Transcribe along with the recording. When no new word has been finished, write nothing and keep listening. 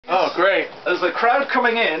Oh, great. There's a crowd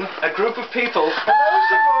coming in, a group of people.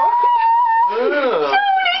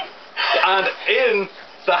 And in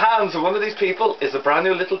the hands of one of these people is a brand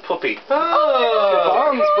new little puppy.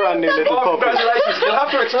 Siobhan's brand new little puppy. Congratulations. You'll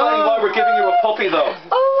have to explain why we're giving you a puppy, though.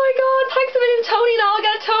 Oh my god, thanks a million, Tony and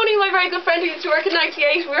Olga. Tony, my very good friend who used to work in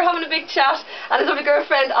 98, we were having a big chat, and his lovely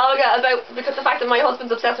girlfriend Olga because the fact that my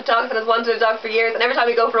husband's obsessed with dogs and has wanted a dog for years, and every time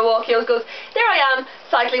we go for a walk he always goes, there I am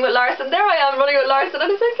cycling with Larson, there I am running with Larson,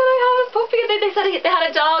 and I said, can I have a puppy? And they said they had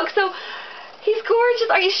a dog, so he's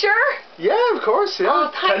gorgeous. Are you sure? Yeah, of course, yeah.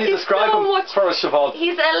 Oh, Can you describe him for us, Siobhan?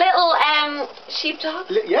 He's a little sheepdog.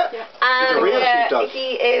 Yeah. And He's a real sheepdog.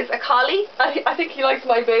 he is a collie. I think he likes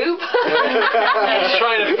my boob. He's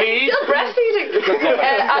trying to feed. Still breastfeeding.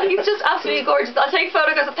 And he's just absolutely gorgeous. I'll take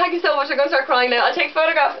photographs. Thank you so much. I'm going to start crying now. I'll take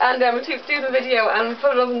photographs and do the video and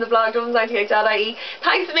put it up on the blog, Dublin98.ie.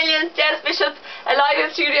 Thanks a million, Des Bishop, live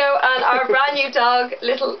in studio, and our brand new dog,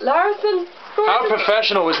 little Larson. How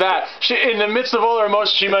professional was that? In the midst of all her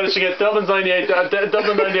emotions, she managed to get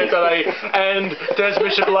Dublin98.ie and Des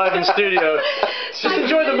Bishop live in studio. Just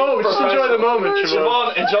enjoy the moment. Just enjoy the moment,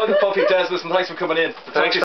 Siobhan, enjoy the puppy, Des. Listen, thanks for coming in. Thanks.